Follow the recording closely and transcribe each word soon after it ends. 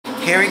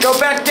Here we go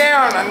back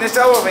down on this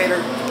elevator.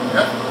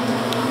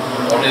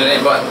 Yep. Don't need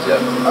any buttons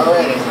yet.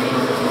 Alrighty.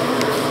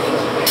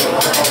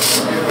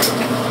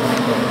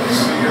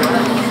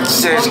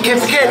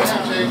 Certificate.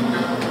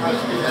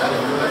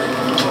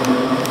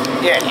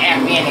 Yeah,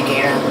 amp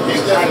indicator.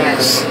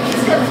 Nice.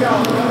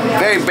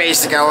 Very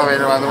basic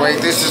elevator, by the way.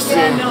 This is.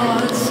 Yeah, no,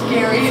 it's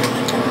scary.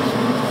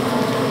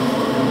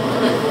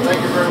 Thank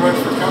you very much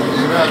for coming.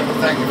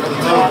 Thank you for the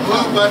little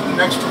blue button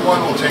next to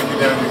one will take you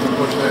down. You can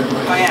push that.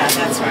 Oh yeah,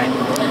 that's right.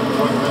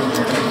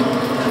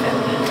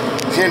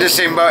 They're the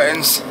same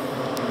buttons.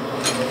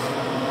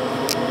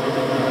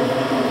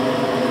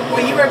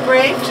 Well, you were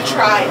brave to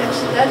try it.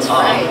 That's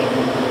right.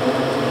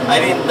 I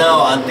didn't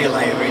know until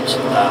I reached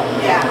the top.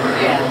 Yeah.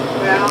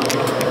 Well,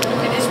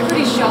 It is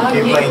pretty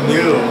shocking. If I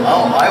knew,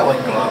 I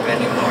wouldn't go up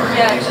anymore.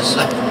 Yeah. This is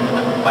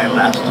my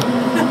last one.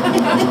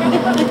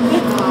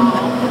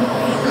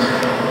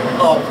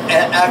 Oh,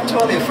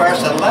 actually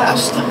first and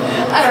last.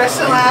 first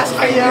and last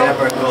for I you.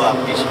 never go up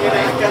this You're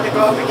way. not going to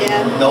go up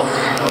again. Nope.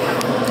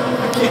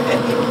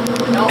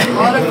 No, a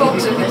lot of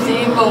folks in the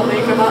same boat,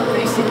 they come up,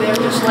 they see, they're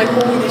just like,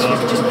 oh, this is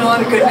just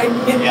not a good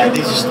idea. Yeah,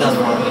 this is not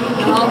for me.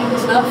 No,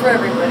 it's not for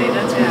everybody,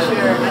 that's for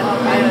sure.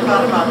 I hadn't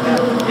thought about that.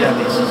 Yeah,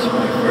 this is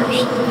my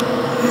first.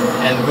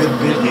 And will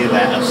be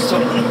last.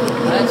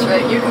 That's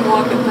right, you can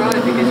walk and throw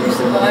it because you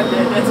survived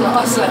it, that's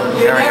awesome.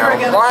 You're There we never go.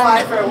 going to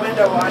apply for a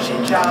window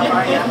washing job,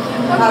 are you?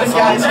 Not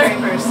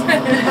skyscrapers.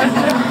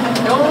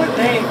 No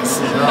thanks.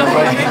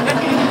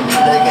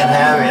 They can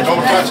have it. Don't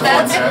touch it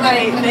like That's that.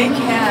 right, they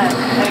can,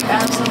 like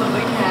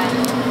absolutely can.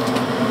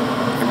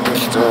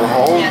 Push the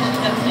hold.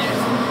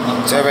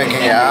 So we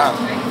can get out.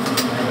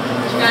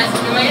 You guys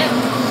enjoy it?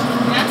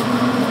 Yeah?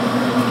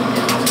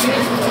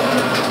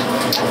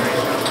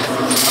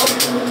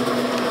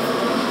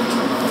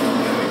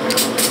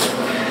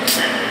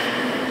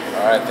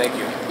 Alright, thank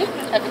you.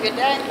 Have a good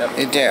day.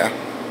 You do.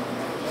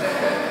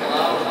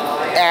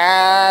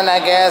 And I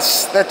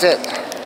guess that's it.